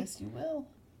eventually. Yes, you will.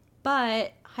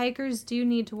 But hikers do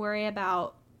need to worry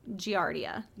about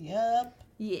giardia. Yep.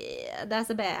 Yeah,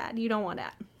 that's bad. You don't want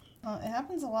that. It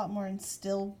happens a lot more in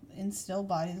still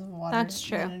bodies of water. That's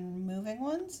true. Than in moving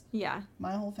ones. Yeah.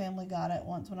 My whole family got it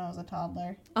once when I was a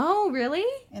toddler. Oh, really?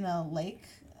 In a lake.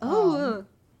 Oh.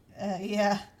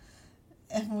 Yeah.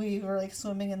 And we were like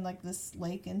swimming in like this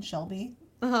lake in Shelby.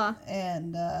 Uh-huh.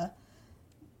 And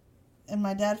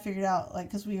my dad figured out, like,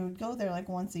 because we would go there like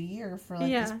once a year for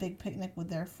like this big picnic with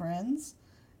their friends,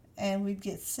 and we'd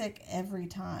get sick every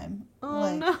time. Oh,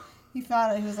 like, no. He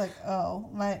found it. He was like, "Oh,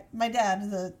 my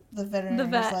dad, the veterinarian,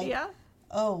 was like,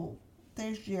 oh,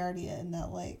 there's giardia in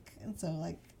that lake," and so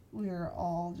like we were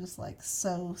all just like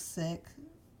so sick.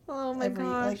 Oh my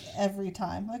gosh! Like every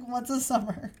time, like once a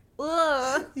summer.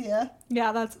 Ugh. Yeah.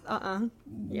 Yeah, that's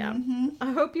Yeah. Mm-hmm.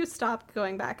 I hope you stopped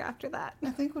going back after that.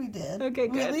 I think we did. Okay,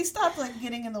 good. We at least stopped like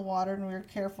getting in the water, and we were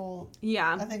careful.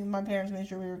 Yeah. I think my parents made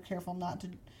sure we were careful not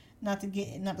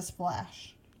to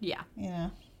splash. Yeah.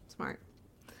 Smart.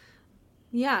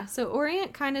 Yeah, so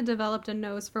Orient kind of developed a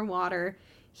nose for water.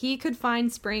 He could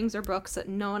find springs or brooks that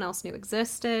no one else knew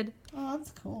existed. Oh,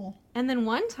 that's cool. And then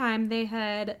one time they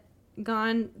had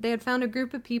found a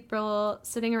group of people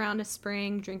sitting around a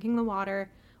spring drinking the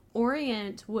water.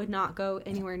 Orient would not go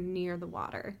anywhere near the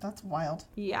water. That's wild.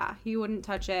 Yeah, he wouldn't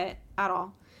touch it at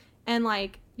all. And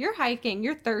like, you're hiking,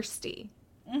 you're thirsty.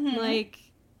 Mm-hmm. Like,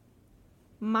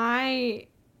 my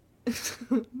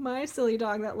silly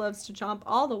dog that loves to chomp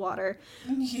all the water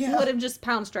would have just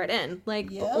pounced right in.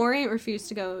 Like, Orient refused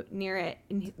to go near it,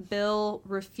 and Bill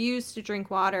refused to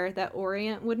drink water that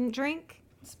Orient wouldn't drink.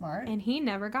 Smart. And he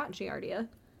never got giardia.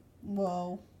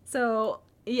 Whoa. So,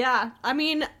 yeah. I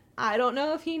mean, I don't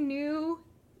know if he knew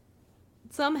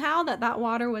somehow that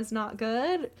water was not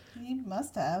good. He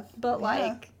must have. But,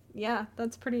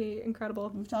 that's pretty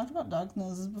incredible. We've talked about dog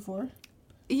noses before.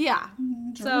 Yeah.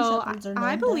 German so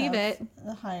I believe it.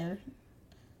 A higher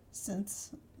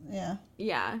sense. Yeah.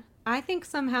 Yeah. I think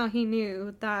somehow he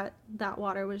knew that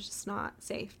water was just not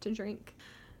safe to drink.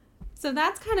 So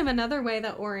that's kind of another way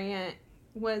that Orient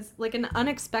was, like, an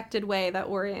unexpected way that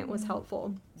Orient was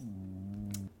helpful.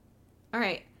 All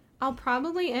right. I'll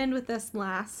probably end with this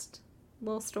last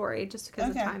little story just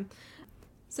because of time.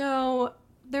 So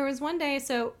there was one day,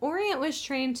 so Orient was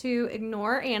trained to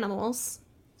ignore animals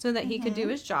so that he could do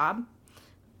his job.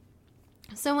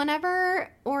 So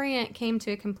whenever Orient came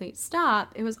to a complete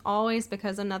stop, it was always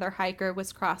because another hiker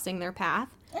was crossing their path.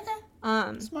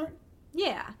 Okay. Smart.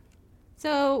 Yeah.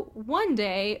 So one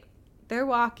day, they're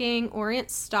walking,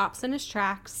 Orient stops in his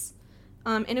tracks,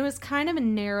 and it was kind of a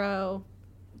narrow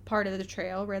part of the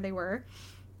trail where they were.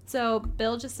 So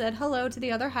Bill just said hello to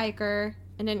the other hiker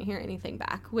and didn't hear anything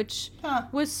back, which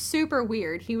was super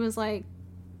weird. He was like,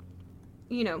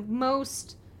 you know,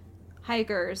 most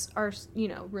hikers are, you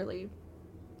know, really,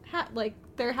 like,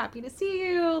 they're happy to see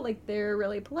you, like, they're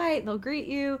really polite, they'll greet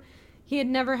you. He had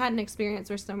never had an experience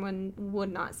where someone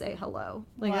would not say hello.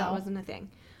 Like, that wasn't a thing.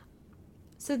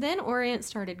 So then Orient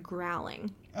started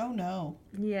growling. Oh, no.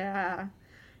 Yeah.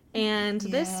 And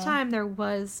this time there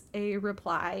was a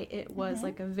reply. It was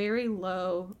like a very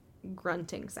low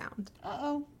grunting sound.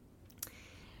 Uh-oh.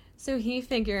 So he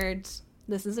figured,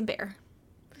 this is a bear.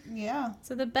 Yeah.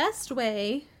 So the best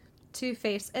way to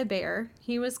face a bear,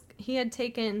 he had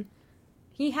taken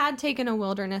a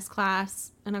wilderness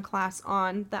class and a class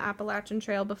on the Appalachian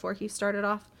Trail before he started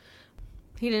off.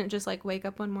 He didn't just, like, wake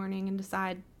up one morning and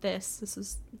decide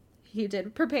he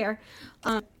did prepare.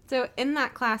 So in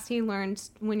that class, he learned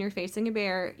when you're facing a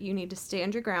bear, you need to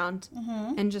stand your ground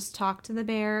and just talk to the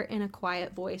bear in a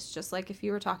quiet voice, just like if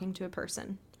you were talking to a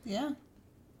person. Yeah.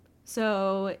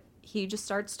 So he just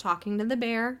starts talking to the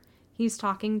bear. He's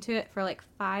talking to it for like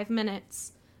 5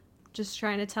 minutes, just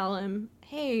trying to tell him,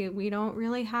 hey, we don't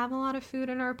really have a lot of food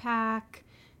in our pack.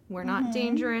 We're not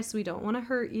dangerous. We don't want to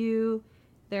hurt you.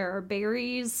 There are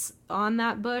berries on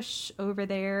that bush over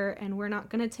there, and we're not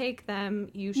going to take them.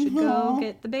 You should go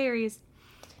get the berries.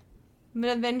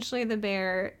 But eventually the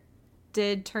bear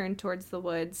did turn towards the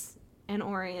woods, and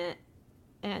Orient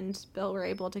and Bill were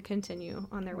able to continue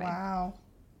on their way. Wow.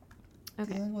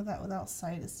 Okay. Dealing with that without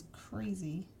sight is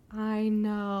crazy. I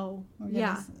know.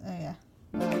 Yeah. Oh, yeah.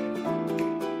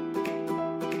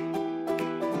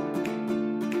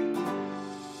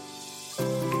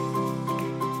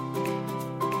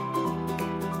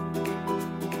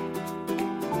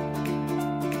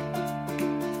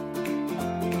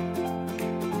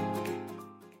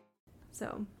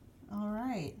 So. All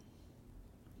right.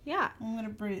 Yeah. I'm going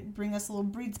to bring us a little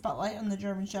breed spotlight on the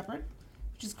German Shepherd,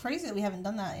 which is crazy that we haven't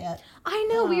done that yet. I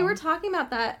know. We were talking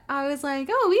about that. I was like,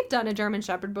 oh, we've done a German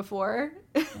Shepherd before.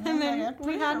 And then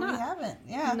we had not. We haven't.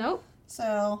 Yeah. Nope.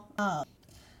 So,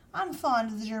 I'm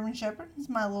fond of the German Shepherd. It's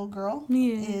my little girl.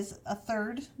 Yeah. Is a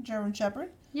third German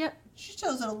Shepherd. Yep. She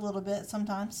shows it a little bit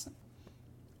sometimes.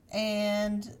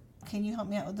 And can you help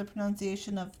me out with the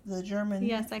pronunciation of the German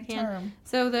Yes, I can. term?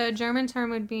 So the German term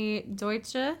would be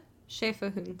Deutsche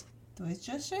Schäferhund.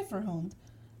 Deutsche Schäferhund.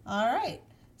 All right.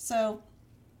 So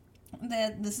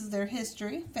this is their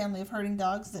history. Family of herding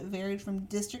dogs that varied from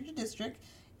district to district.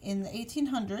 In the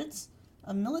 1800s,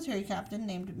 a military captain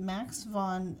named Max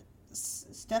von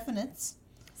Stefanitz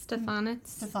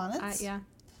yeah.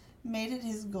 made it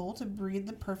his goal to breed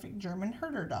the perfect German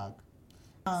herder dog.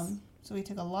 So he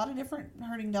took a lot of different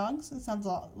herding dogs. It sounds a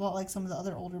lot like some of the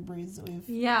other older breeds that we've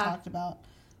talked about,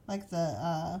 like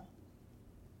the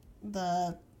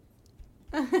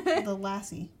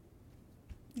Lassie.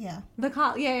 Yeah. The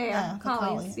collie. Yeah.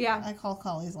 Collies. Yeah. I call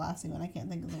collies Lassie when I can't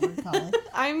think of the word collie.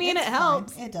 I mean, it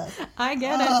helps. Fine. It does. I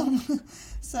get it.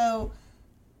 So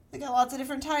they got lots of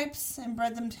different types and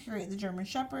bred them to create the German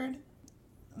Shepherd.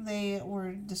 They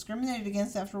were discriminated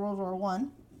against after World War I,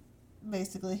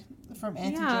 basically, from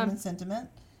anti-German sentiment.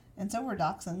 And so were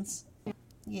Dachshunds.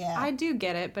 Yeah. I do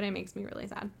get it, but it makes me really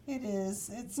sad. It is.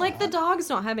 It's like sad. the dogs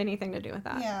don't have anything to do with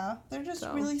that. Yeah. They're just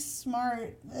really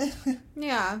smart.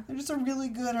 Yeah. They're just a really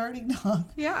good herding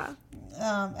dog. Yeah.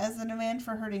 As the demand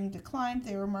for herding declined,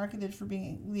 they were marketed for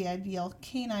being the ideal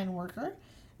canine worker,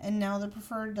 and now the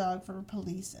preferred dog for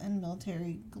police and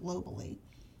military globally.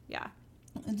 Yeah.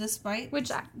 Despite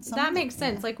that makes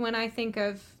sense. Like when I think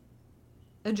of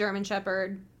a German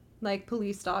Shepherd, like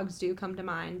police dogs do come to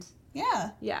mind.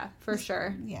 Yeah. Yeah, for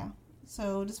sure. Yeah.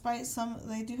 So despite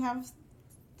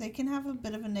they can have a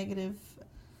bit of a negative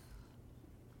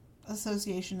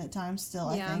association at times still,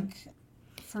 I think,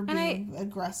 for being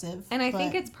aggressive. And I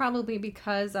think it's probably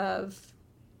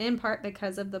in part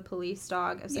because of the police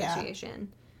dog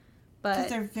association. But because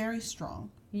they're very strong.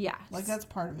 Yeah. Like that's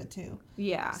part of it too.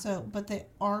 Yeah. So, but they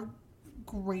are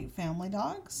great family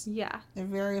dogs. Yeah. They're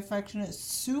very affectionate,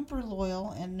 super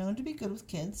loyal, and known to be good with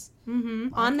kids.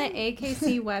 Mm-hmm. On the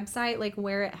AKC website, like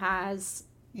where it has...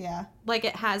 Yeah. Like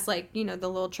it has like, you know, the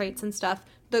little traits and stuff.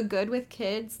 The good with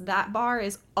kids, that bar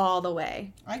is all the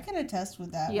way. I can attest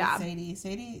with that with Sadie.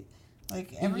 Sadie,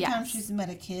 like every time she's met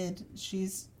a kid,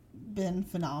 she's been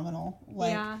phenomenal.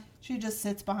 Like she just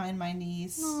sits behind my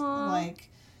niece. Aww. Like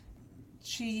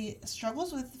she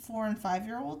struggles with 4 and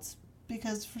 5-year-olds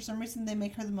because for some reason they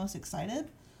make her the most excited.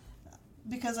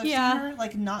 Because I've seen her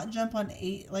like not jump on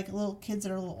 8, like little kids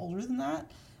that are a little older than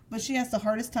that. But she has the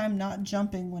hardest time not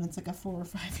jumping when it's like a 4 or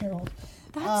 5-year-old.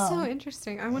 That's so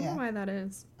interesting. I wonder why that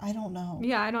is. I don't know.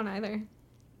 Yeah, I don't either.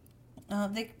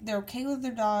 They're okay with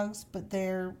their dogs, but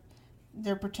their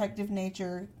protective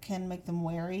nature can make them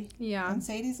wary. Yeah. And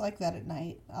Sadie's like that at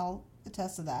night. I'll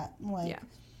attest to that. Like,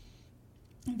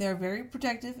 they're very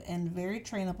protective and very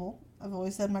trainable. I've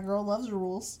always said my girl loves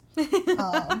rules.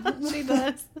 She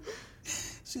does.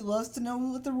 She loves to know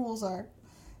what the rules are.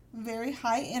 Very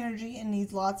high energy and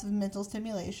needs lots of mental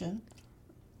stimulation.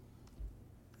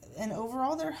 And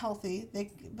overall, they're healthy,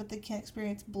 but they can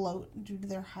experience bloat due to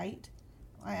their height.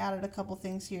 I added a couple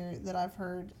things here that I've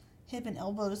heard. Hip and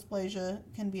elbow dysplasia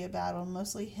can be a bad one,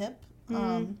 mostly hip,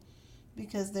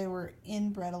 because they were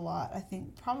inbred a lot. I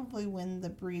think probably when the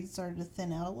breed started to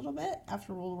thin out a little bit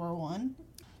after World War I.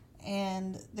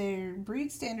 And their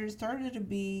breed standards started to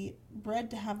be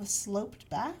bred to have a sloped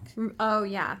back. Oh,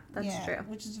 yeah, that's true.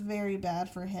 Which is very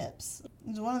bad for hips.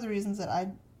 It's one of the reasons that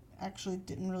I actually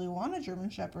didn't really want a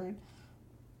German Shepherd.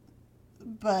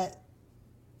 But,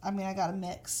 I mean, I got a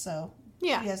mix, so she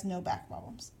has no back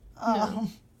problems. No.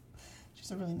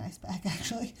 She's a really nice back,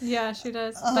 actually. Yeah, she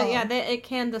does. But,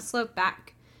 the slope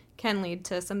back can lead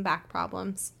to some back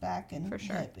problems. Back and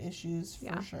hip issues,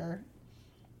 for sure.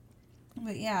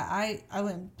 But yeah, I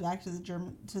went back to the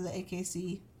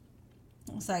AKC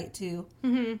site too.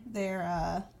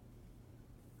 Mm-hmm.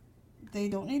 They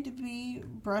don't need to be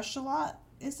brushed a lot,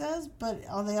 it says, but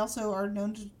they also are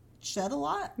known to shed a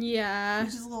lot. Yeah,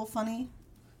 which is a little funny.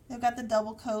 They've got the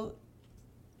double coat,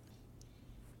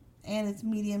 and it's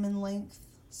medium in length.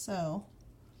 So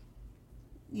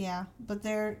yeah, but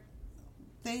they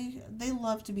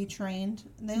love to be trained.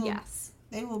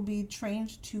 They will be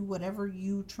trained to whatever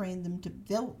you train them to.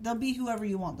 They'll be whoever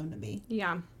you want them to be.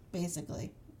 Yeah.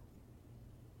 Basically.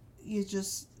 You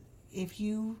just, if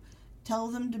you tell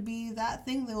them to be that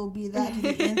thing, they will be that to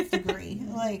the nth degree.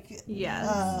 Like,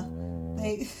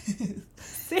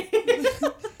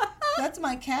 that's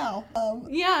my cow.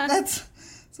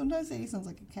 Sometimes Sadie sounds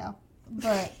like a cow.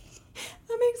 But.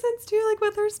 That makes sense too, like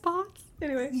with her spots.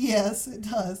 Anyway. Yes, it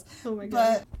does. Oh my God.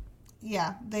 But.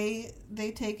 Yeah, they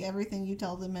take everything you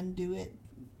tell them and do it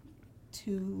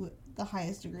to the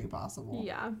highest degree possible.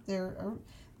 Yeah.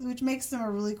 Which makes them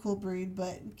a really cool breed,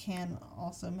 but can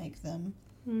also make them...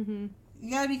 Mm-hmm.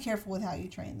 You gotta be careful with how you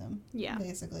train them. Yeah.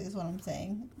 Basically, is what I'm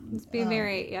saying. Just be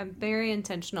very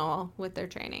intentional with their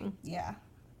training. Yeah.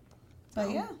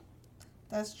 But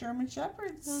that's German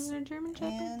Shepherds. Those are German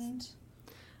Shepherds.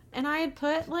 And I had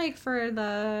put, like, for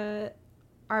the...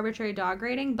 arbitrary dog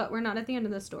rating, but we're not at the end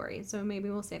of the story, so maybe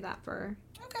we'll save that for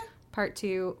part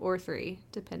 2 or 3,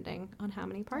 depending on how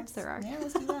many parts there are. Yeah,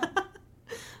 let's do that.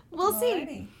 We'll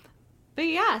see. But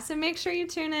yeah, so make sure you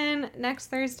tune in next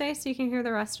Thursday so you can hear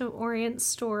the rest of Orient's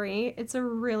story. It's a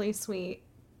really sweet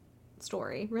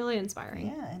story, really inspiring.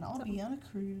 Yeah, and I'll be on a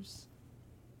cruise.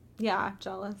 Yeah,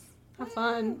 jealous. Have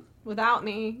fun without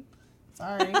me.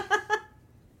 Sorry.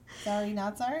 Sorry,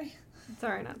 not sorry?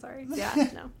 Sorry, not sorry. Yeah,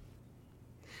 no.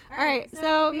 All right,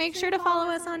 so make sure to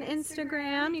follow us on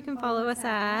Instagram. You can follow us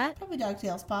at Puppy Dog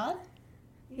Tales Pod.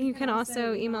 You can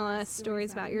also email us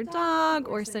stories about your dog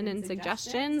or send in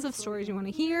suggestions of stories you want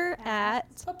to hear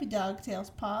at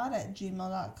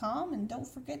puppydogtalespod@gmail.com. And don't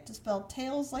forget to spell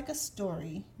tales like a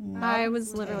story. I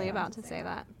was literally about to say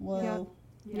that. Whoa.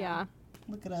 Yep. Yeah.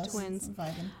 Look at us. Twins.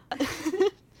 Vibing.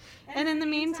 And in the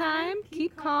meantime,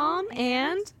 keep calm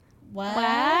and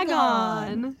wag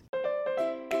on.